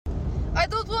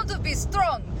don't want to be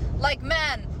strong like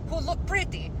man who look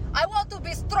pretty. I want to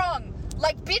be strong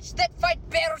like bitch that fight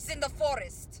bears in the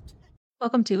forest.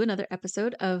 Welcome to another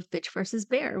episode of Bitch vs.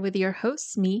 Bear with your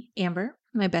hosts, me, Amber,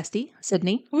 my bestie,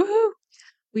 Sydney. Woohoo!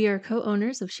 We are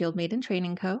co-owners of Shield Maiden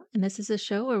Training Co., and this is a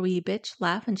show where we bitch,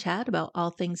 laugh, and chat about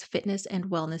all things fitness and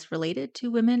wellness related to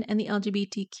women and the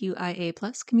LGBTQIA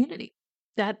plus community.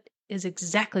 That is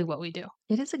exactly what we do.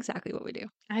 It is exactly what we do.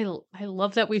 I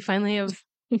love that we finally have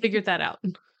figured that out.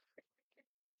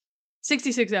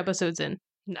 66 episodes in.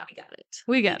 No, We got it.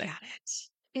 we got it.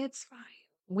 It's fine.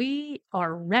 We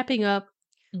are wrapping up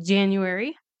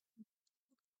January.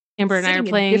 Amber and I are Sitting in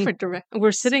playing. different directions.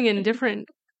 We're sitting in different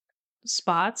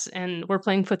spots and we're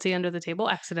playing footsie under the table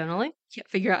accidentally. Can't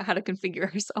figure out how to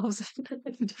configure ourselves on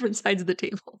different sides of the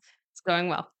table. It's going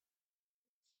well.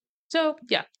 So,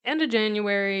 yeah, end of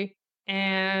January.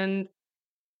 And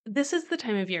this is the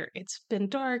time of year. It's been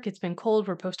dark, it's been cold,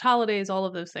 we're post holidays, all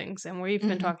of those things. And we've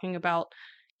been Mhm. talking about,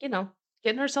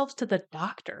 getting ourselves to the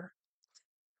doctor,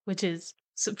 which is,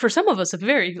 for some of us, a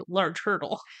very large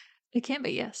hurdle. It can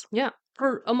be, yes. Yeah,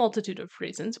 for a multitude of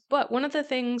reasons. But one of the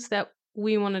things that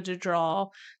we wanted to draw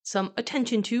some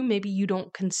attention to, maybe you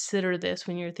don't consider this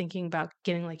when you're thinking about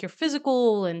getting like your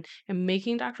physical and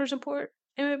making doctor's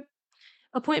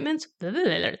appointments,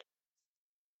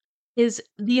 is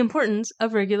the importance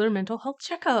of regular mental health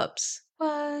checkups.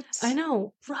 What? I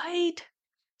know, right?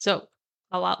 So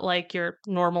a lot like your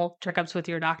normal checkups with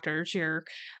your doctors, your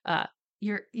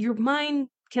mind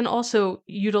can also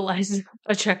utilize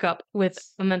a checkup with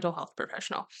a mental health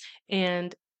professional.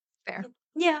 And Fair.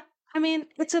 yeah, I mean,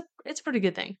 it's a pretty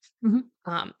good thing. Mhm.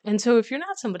 And so if you're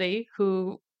not somebody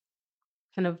who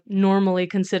kind of normally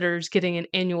considers getting an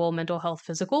annual mental health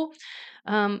physical,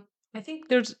 I think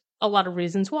there's a lot of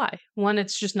reasons why. One,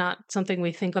 it's just not something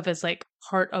we think of as like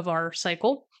part of our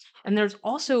cycle. And there's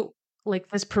also like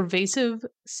this pervasive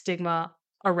stigma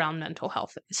around mental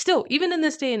health. Still, even in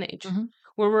this day and age, Mhm.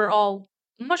 where we're all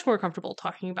much more comfortable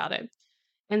talking about it.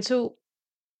 And so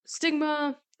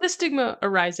this stigma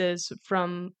arises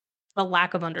from a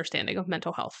lack of understanding of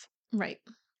mental health. Right.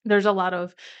 There's a lot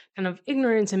of kind of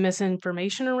ignorance and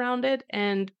misinformation around it,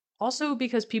 and also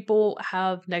because people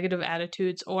have negative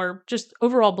attitudes or just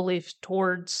overall beliefs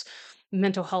towards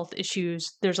mental health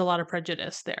issues, there's a lot of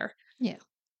prejudice there. Yeah.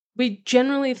 We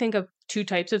generally think of two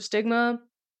types of stigma: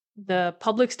 the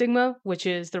public stigma, which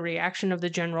is the reaction of the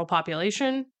general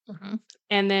population, Mhm.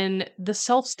 and then the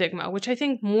self stigma, which I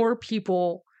think more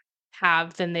people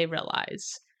have than they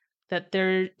realize. That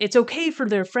it's okay for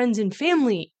their friends and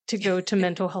family to go to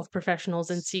mental health professionals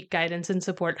and seek guidance and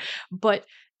support, but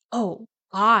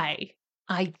I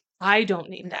don't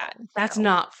need that. That's No.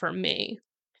 not for me.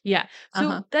 Yeah. So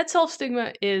Uh-huh. that self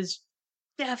stigma is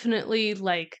definitely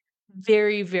like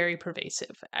very, very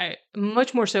pervasive.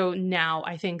 Much more so now,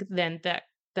 I think, than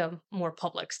the more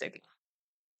public stigma.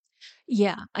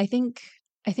 Yeah, I think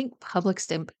public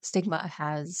stigma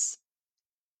has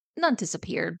not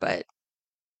disappeared, but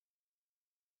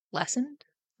lessened,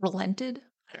 relented.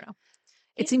 I don't know.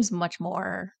 It Yeah. seems much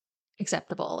more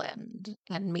acceptable and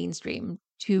mainstream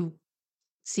to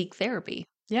seek therapy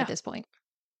Yeah. at this point.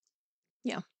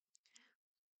 Yeah.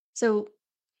 So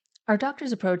our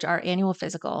doctors approach our annual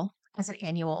physical as an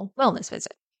annual wellness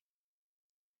visit.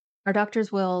 Our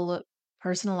doctors will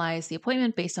personalize the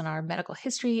appointment based on our medical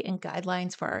history and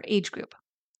guidelines for our age group,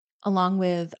 along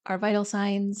with our vital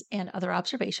signs and other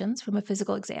observations from a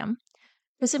physical exam.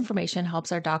 This information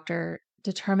helps our doctor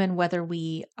determine whether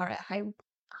we are at high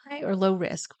or low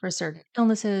risk for certain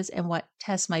illnesses and what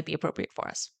tests might be appropriate for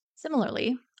us.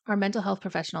 Similarly, our mental health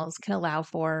professionals can allow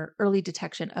for early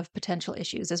detection of potential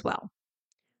issues as well.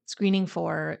 Screening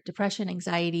for depression,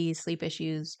 anxiety, sleep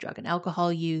issues, drug and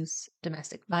alcohol use,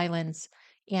 domestic violence,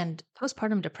 and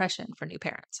postpartum depression for new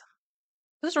parents.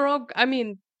 Those are all, I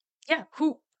mean, yeah,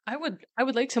 I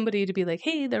would like somebody to be like,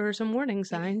 hey, there are some warning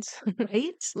signs.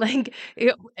 Right? Like,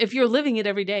 if you're living it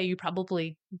every day, you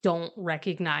probably don't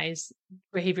recognize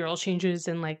behavioral changes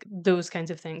and like those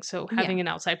kinds of things. So having an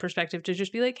outside perspective to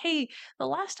just be like, hey, the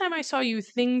last time I saw you,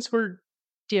 things were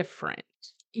different.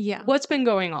 Yeah. What's been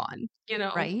going on?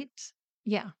 Right?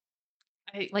 Yeah.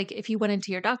 Like if you went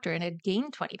into your doctor and had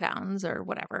gained 20 pounds or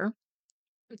whatever,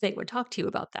 they would talk to you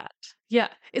about that. Yeah,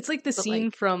 it's like the But, scene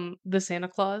like- from the Santa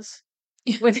Claus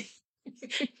when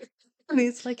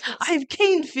he's like, I've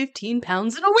gained 15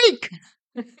 pounds in a week.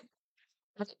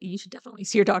 You should definitely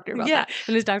see your doctor about Yeah, that.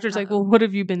 and his doctor's like, well, what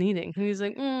have you been eating? And he's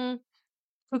like,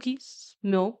 cookies,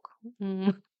 milk.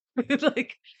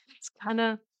 Like, it's kind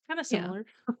of similar.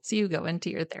 So you go into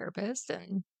your therapist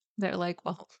and they're like,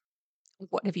 well,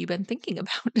 what have you been thinking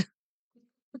about?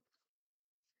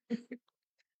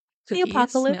 The Cookies,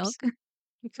 apocalypse. milk.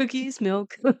 Cookies,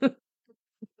 milk.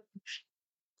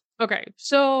 Okay,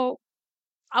 so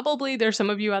probably there's some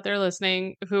of you out there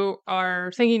listening who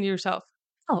are thinking to yourself,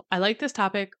 oh, I like this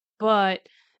topic, but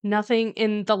nothing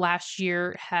in the last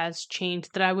year has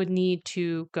changed that I would need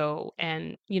to go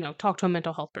and, talk to a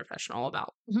mental health professional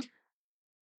about. Mhm.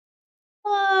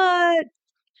 But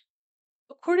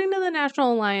according to the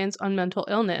National Alliance on Mental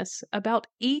Illness, about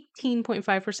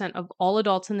 18.5% of all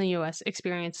adults in the US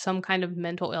experience some kind of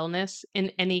mental illness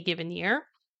in any given year.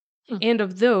 Hmm. And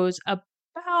of those,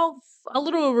 about a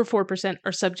little over 4%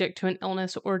 are subject to an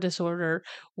illness or disorder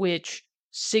which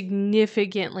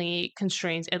significantly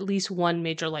constrains at least one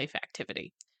major life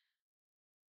activity.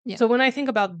 Yeah. So when I think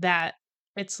about that,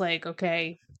 it's like,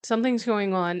 okay, something's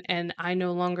going on and I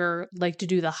no longer like to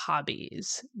do the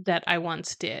hobbies that I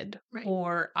once did. Right.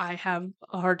 Or I have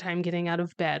a hard time getting out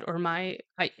of bed, or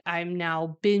I'm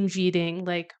now binge eating.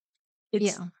 Like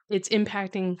it's Yeah. it's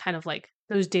impacting kind of like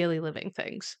those daily living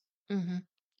things. Mm-hmm.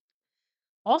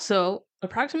 Also,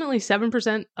 approximately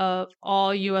 7% of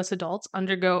all US adults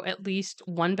undergo at least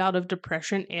one bout of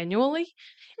depression annually,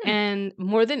 Hmm. and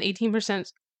more than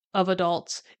 18% of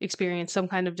adults experience some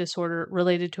kind of disorder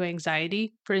related to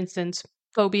anxiety, for instance,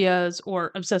 phobias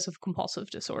or obsessive compulsive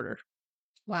disorder.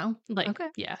 Wow. Like, Okay.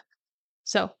 yeah.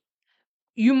 So,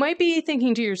 you might be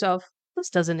thinking to yourself,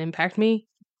 this doesn't impact me,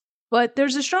 but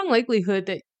there's a strong likelihood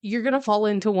that you're going to fall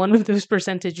into one of those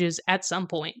percentages at some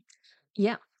point.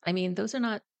 Yeah. I mean, those are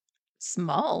not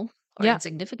small or Yeah.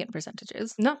 insignificant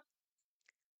percentages. No.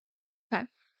 Okay.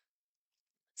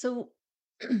 So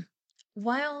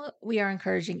while we are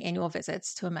encouraging annual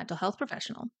visits to a mental health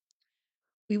professional,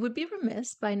 we would be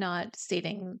remiss by not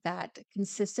stating that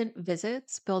consistent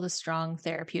visits build a strong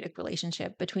therapeutic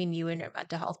relationship between you and your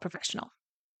mental health professional.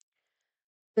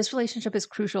 This relationship is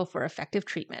crucial for effective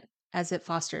treatment as it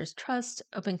fosters trust,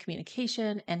 open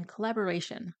communication, and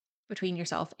collaboration between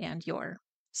yourself and your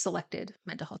selected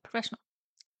mental health professional.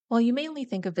 While you mainly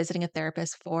think of visiting a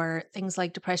therapist for things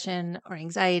like depression or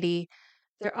anxiety,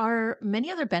 there are many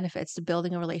other benefits to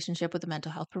building a relationship with a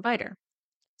mental health provider,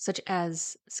 such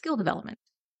as skill development.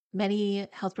 Many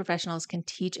health professionals can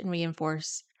teach and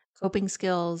reinforce coping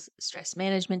skills, stress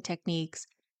management techniques,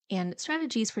 and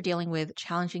strategies for dealing with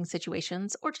challenging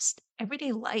situations or just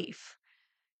everyday life,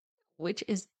 which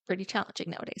is pretty challenging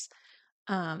nowadays.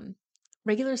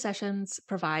 Regular sessions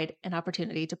provide an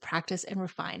opportunity to practice and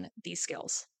refine these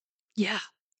skills. Yeah.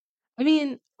 I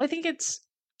mean, I think it's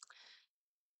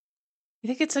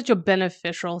such a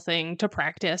beneficial thing to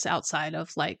practice outside of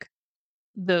like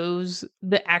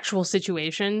the actual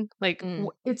situation. Like Mm,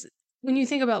 it's when you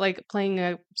think about like playing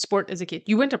a sport as a kid,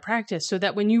 you went to practice so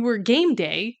that when you were game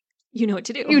day, you know what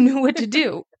to do. you knew what to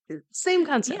do. Same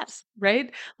concept, Yes.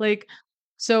 right? Like,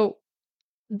 so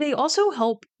they also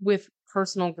help with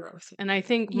personal growth. And I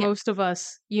think Yeah. most of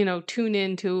us, tune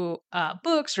into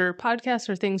books or podcasts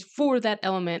or things for that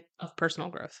element of personal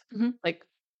growth. Mhm. Like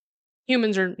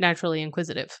humans are naturally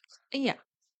inquisitive. Yeah.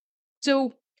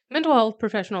 So, mental health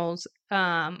professionals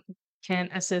can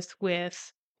assist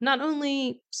with not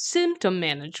only symptom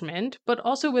management, but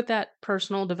also with that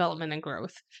personal development and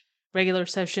growth. Regular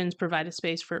sessions provide a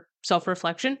space for self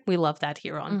reflection. We love that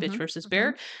here on Bitch Mhm. versus Mhm.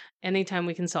 Bear. Anytime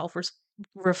we can self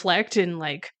reflect and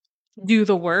like do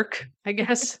the work, I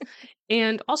guess,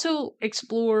 and also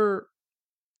explore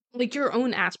like your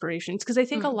own aspirations. Because I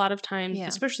think a Mm. lot of times, Yeah.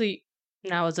 especially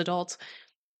now as adults,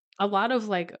 a lot of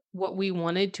like what we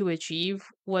wanted to achieve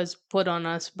was put on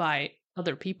us by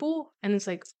other people. And it's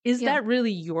like, is Yeah. that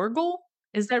really your goal?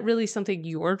 Is that really something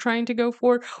you're trying to go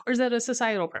for? Or is that a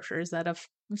societal pressure? Is that a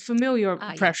familiar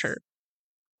Ah, pressure?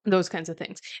 yes. Those kinds of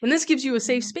things. And this gives you a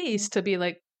safe Mhm. space to be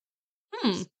like,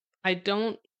 I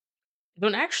don't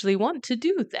actually want to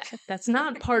do that. That's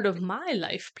not part of my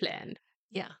life plan.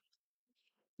 Yeah.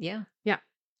 Yeah. Yeah.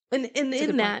 And It's a in good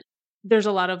point. that, there's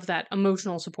a lot of that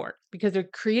emotional support because they're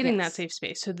creating that Yes. safe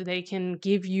space so that they can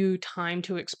give you time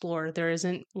to explore. There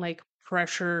isn't like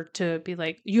pressure to be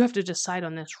like, you have to decide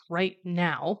on this right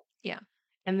now. Yeah.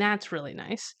 And that's really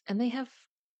nice. And they have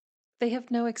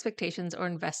no expectations or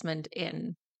investment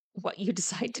in what you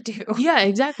decide to do. Yeah,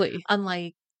 exactly.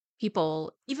 Unlike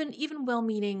people, even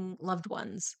well-meaning loved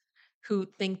ones who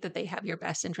think that they have your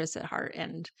best interests at heart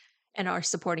and are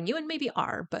supporting you and maybe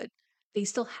are, but they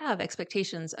still have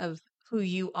expectations of who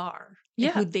you are and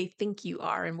Yeah, who they think you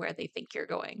are and where they think you're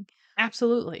going,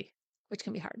 absolutely. which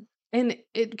can be hard. And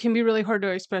it can be really hard to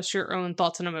express your own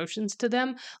thoughts and emotions to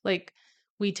them. Like,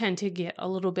 we tend to get a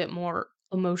little bit more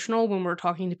emotional when we're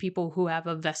talking to people who have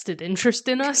a vested interest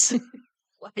in us.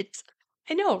 What?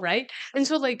 I know, right? And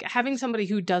so, like, having somebody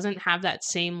who doesn't have that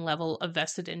same level of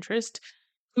vested interest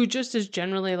who just is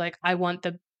generally like, I want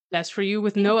the best for you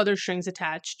with no other strings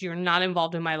attached. You're not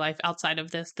involved in my life outside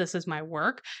of this. This is my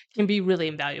work, can be really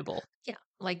invaluable. Yeah.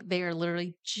 Like they are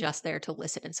literally just there to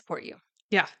listen and support you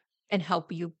Yeah. and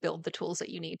help you build the tools that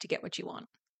you need to get what you want.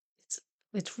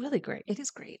 It's really great. It is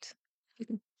great. You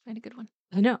can find a good one.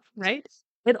 I know, right?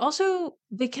 It also,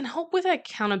 they can help with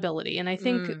accountability. And I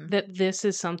think that this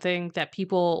is something that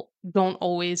people don't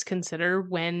always consider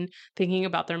when thinking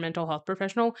about their mental health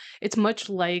professional. It's much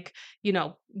like,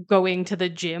 going to the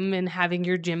gym and having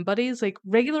your gym buddies. Like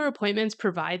regular appointments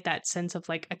provide that sense of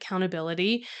like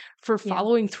accountability for Yeah.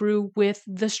 following through with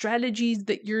the strategies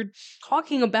that you're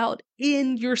talking about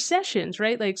in your sessions,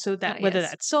 right? Like, so that whether yes.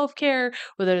 that's self care,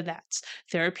 whether that's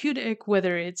therapeutic,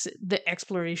 whether it's the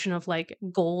exploration of like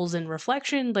goals and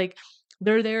reflection, like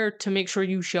they're there to make sure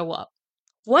you show up.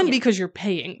 One, Yeah. because you're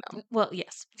paying them. Well,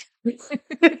 yes.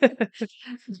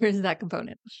 There's that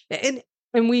component.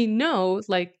 And we know,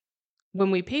 like, when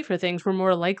we pay for things, we're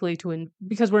more likely to,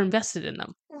 because we're invested in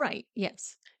them. Right.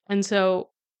 Yes. And so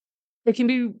it can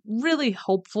be really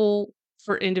helpful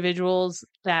for individuals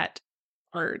that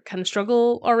are kind of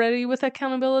struggle already with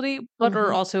accountability, but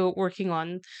are also working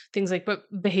on things like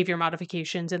behavior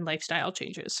modifications and lifestyle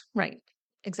changes. Right.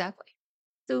 Exactly.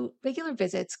 So regular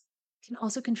visits can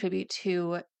also contribute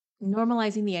to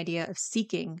normalizing the idea of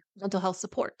seeking mental health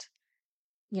support,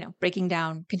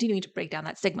 continuing to break down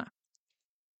that stigma.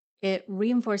 It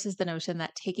reinforces the notion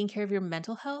that taking care of your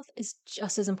mental health is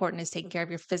just as important as taking care of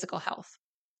your physical health.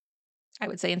 I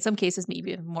would say in some cases,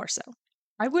 maybe even more so.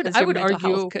 I would Because your mental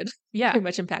argue, health could yeah, very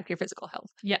much impact your physical health,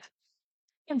 yeah,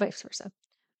 and vice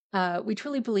versa. We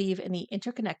truly believe in the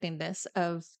interconnectedness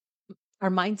of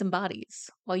our minds and bodies.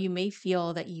 While you may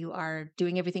feel that you are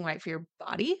doing everything right for your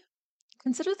body,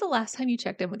 consider the last time you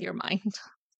checked in with your mind.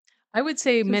 I would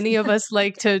say many of us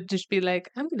like to just be like,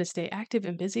 I'm going to stay active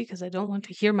and busy because I don't want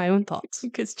to hear my own thoughts.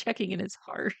 Because checking in is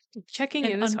hard. Checking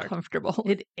and in is hard. uncomfortable.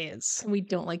 It is. And we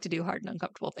don't like to do hard and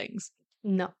uncomfortable things.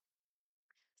 No.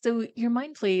 So your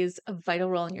mind plays a vital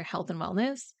role in your health and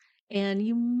wellness, and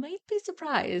you might be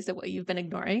surprised at what you've been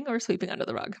ignoring or sweeping under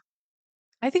the rug.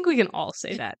 I think we can all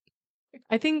say that.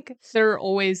 I think there are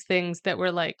always things that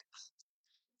we're like,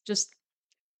 just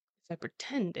if I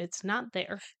pretend it's not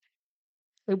there,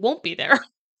 it won't be there.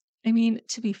 I mean,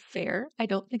 to be fair, I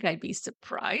don't think I'd be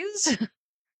surprised.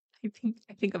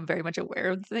 I think I'm very much aware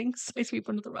of the things I sweep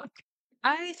under the rug.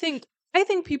 I think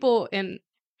people in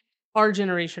our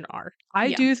generation are. I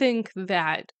Yeah. do think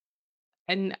that,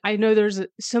 and I know there's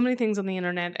so many things on the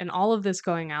internet and all of this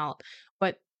going out,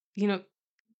 but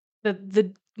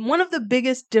the one of the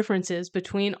biggest differences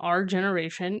between our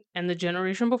generation and the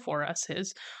generation before us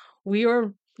is we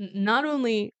are not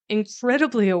only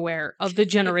incredibly aware of the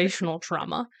generational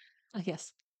trauma,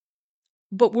 Yes.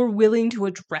 but we're willing to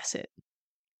address it.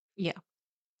 Yeah.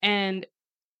 And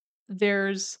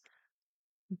there's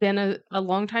been a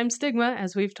long time stigma,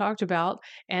 as we've talked about,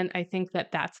 and I think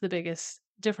that that's the biggest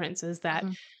difference, is that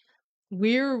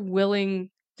we're willing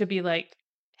to be like,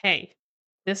 hey,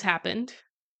 this happened,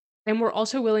 and we're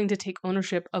also willing to take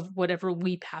ownership of whatever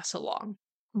we pass along.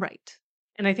 Right.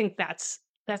 And I think that's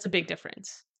a big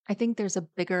difference. I think there's a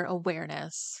bigger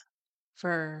awareness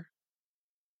for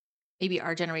maybe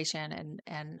our generation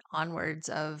and onwards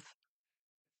of,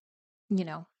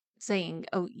 saying,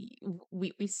 oh,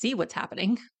 we see what's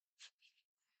happening.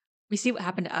 We see what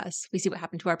happened to us. We see what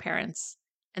happened to our parents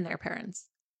and their parents.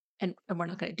 And we're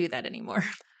not going to do that anymore.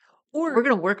 Or we're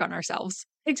going to work on ourselves.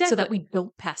 Exactly. So that we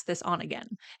don't pass this on again.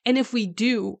 And if we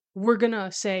do, we're going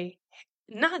to say,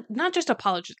 not just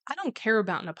apologize. I don't care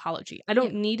about an apology. I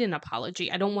don't need an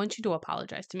apology. I don't want you to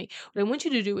apologize to me. What I want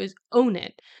you to do is own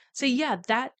it. Say, yeah,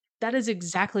 that is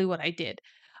exactly what I did.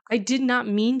 I did not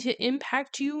mean to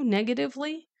impact you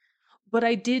negatively, but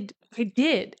I did.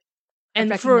 And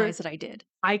recognize that I did.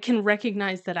 I can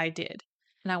recognize that I did.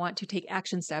 And I want to take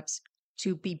action steps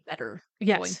to be better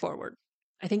Yes. going forward.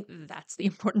 I think that's the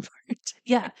important part.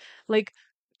 Yeah. Like,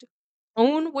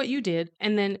 own what you did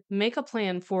and then make a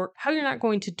plan for how you're not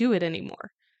going to do it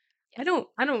anymore. I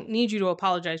don't need you to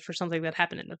apologize for something that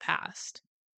happened in the past.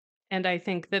 And I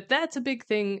think that that's a big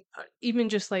thing. Even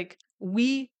just like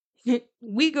we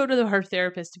go to our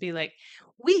therapist to be like,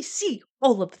 we see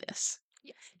all of this.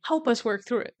 Yes. Help us work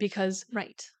through it, because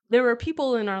Right. there are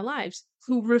people in our lives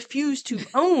who refuse to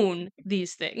own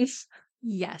these things.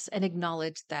 Yes. And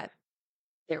acknowledge that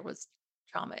there was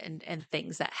trauma and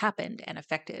things that happened and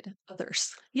affected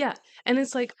others. Yeah. And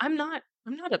it's like, I'm not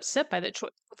upset by that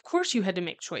choice. Of course you had to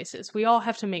make choices. We all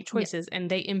have to make choices, and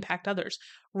they impact others.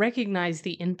 Recognize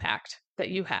the impact that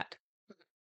you had.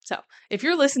 So if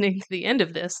you're listening to the end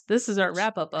of this, this is our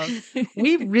wrap up of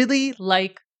we really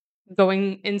like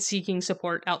going and seeking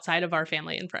support outside of our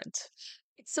family and friends.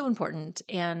 It's so important,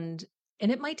 and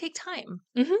it might take time.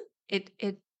 Mhm. It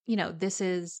this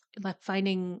is like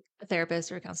finding a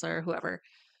therapist or a counselor or whoever.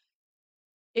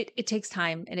 It takes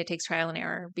time and it takes trial and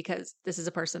error because this is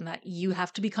a person that you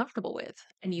have to be comfortable with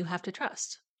and you have to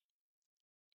trust.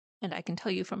 And I can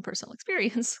tell you from personal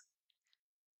experience,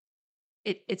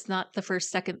 it's not the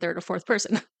first, second, third, or fourth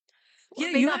person. Or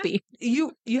it may you not have, be.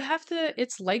 you have to.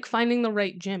 It's like finding the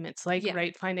right gym. It's like Yeah.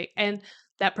 finding, and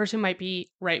that person might be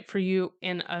right for you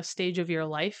in a stage of your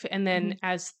life, and then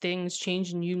as things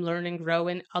change and you learn and grow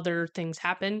and other things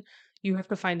happen, you have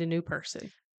to find a new person.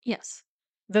 Yes.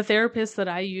 The therapist that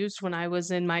I used when I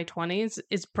was in my 20s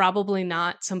is probably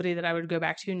not somebody that I would go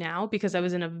back to now because I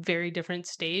was in a very different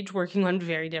stage working on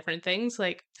very different things,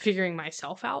 like figuring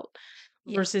myself out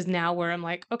Yeah. versus now where I'm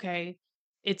like, okay,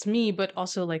 it's me, but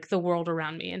also like the world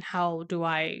around me and how do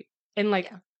I, and like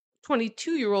Yeah.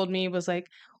 22-year-old me was like,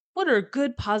 what are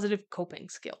good positive coping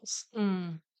skills?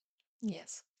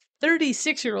 Yes.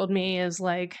 36-year-old me is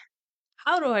like,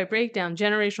 how do I break down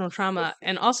generational trauma?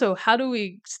 And also, how do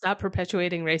we stop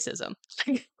perpetuating racism?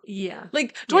 Yeah.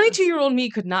 Like, Yeah. 22-year-old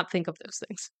me could not think of those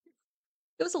things.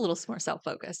 It was a little more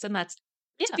self-focused, and that's to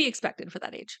Yeah. be expected for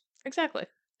that age. Exactly.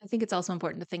 I think it's also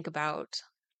important to think about.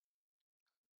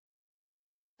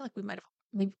 I feel like we might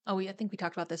have. I think we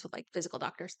talked about this with like physical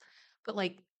doctors, but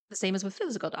like the same as with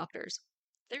physical doctors,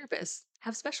 therapists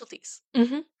have specialties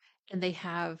Mm-hmm. and they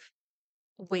have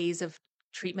ways of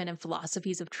treatment and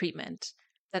philosophies of treatment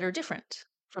that are different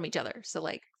from each other. So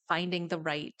like finding the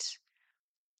right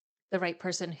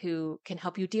person who can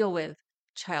help you deal with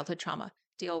childhood trauma,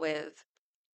 deal with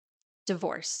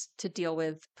divorce, to deal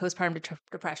with postpartum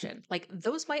depression. Like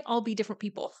those might all be different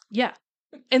people. Yeah.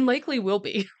 And likely will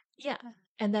be. Yeah.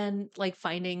 And then like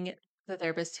finding the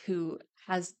therapist who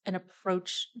has an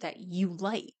approach that you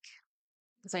like.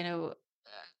 Because I know,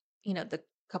 the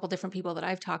couple different people that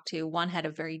I've talked to, one had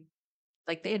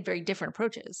they had very different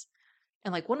approaches.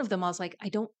 And like one of them, I was like, I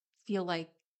don't feel like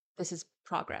this is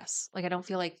progress. Like I don't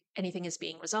feel like anything is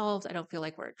being resolved. I don't feel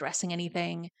like we're addressing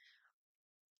anything.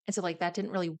 And so like that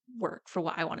didn't really work for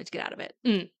what I wanted to get out of it.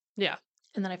 Yeah.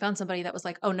 And then I found somebody that was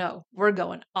like, oh no, we're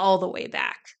going all the way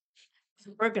back.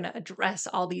 We're going to address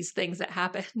all these things that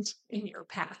happened in your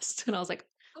past. And I was like,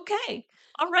 okay,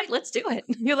 all right, let's do it.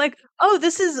 You're like, oh,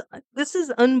 this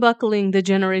is unbuckling the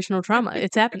generational trauma.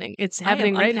 It's happening. It's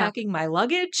happening right now. Unpacking my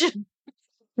luggage.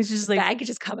 It's just The like baggage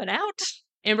is coming out.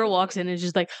 Amber walks in and is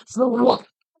just like,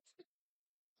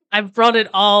 I've brought it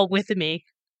all with me.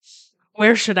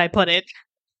 Where should I put it?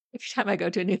 Every time I go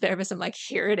to a new therapist, I'm like,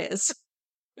 here it is.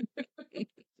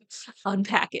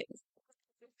 Unpack it.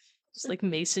 Just like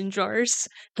mason jars.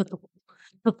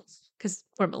 Because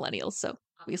we're millennials, so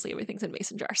obviously everything's in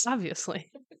mason jars.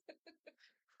 Obviously.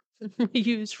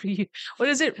 Reuse, reuse. What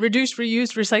is it? Reduce,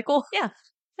 reuse, recycle? Yeah.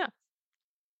 Yeah.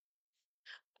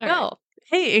 All Well,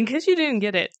 right. hey, in case you didn't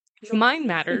get it, Mind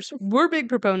Matters. We're big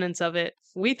proponents of it.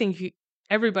 We think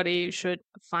everybody should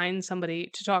find somebody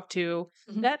to talk to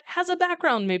Mhm. that has a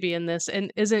background maybe in this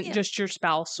and isn't Yeah. just your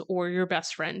spouse or your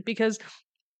best friend. Because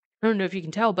I don't know if you can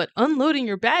tell, but unloading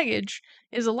your baggage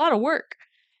is a lot of work.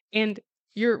 And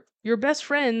your best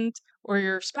friend or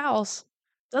your spouse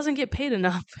doesn't get paid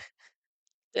enough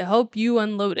to help you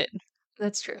unload it.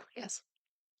 That's true. Yes.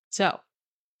 So,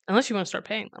 unless you want to start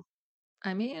paying them.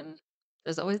 I mean,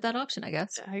 there's always that option, I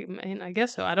guess. I mean, I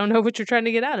guess so. I don't know what you're trying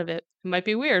to get out of it. It might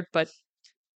be weird, but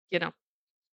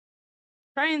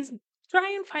try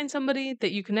and find somebody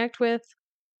that you connect with.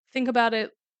 Think about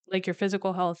it like your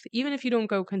physical health. Even if you don't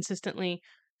go consistently,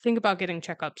 think about getting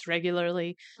checkups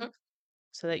regularly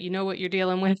so that you know what you're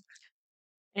dealing with.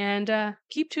 And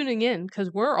keep tuning in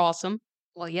because we're awesome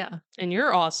Well, yeah, and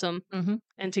you're awesome. Mhm.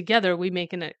 And together we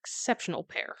make an exceptional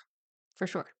pair. for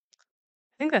sure.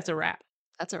 I think that's a wrap.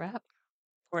 That's a wrap.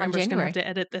 Or On Amber's going to have January. to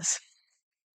edit this.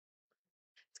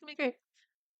 It's going to be great.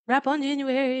 Wrap on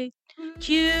January.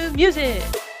 Cue music.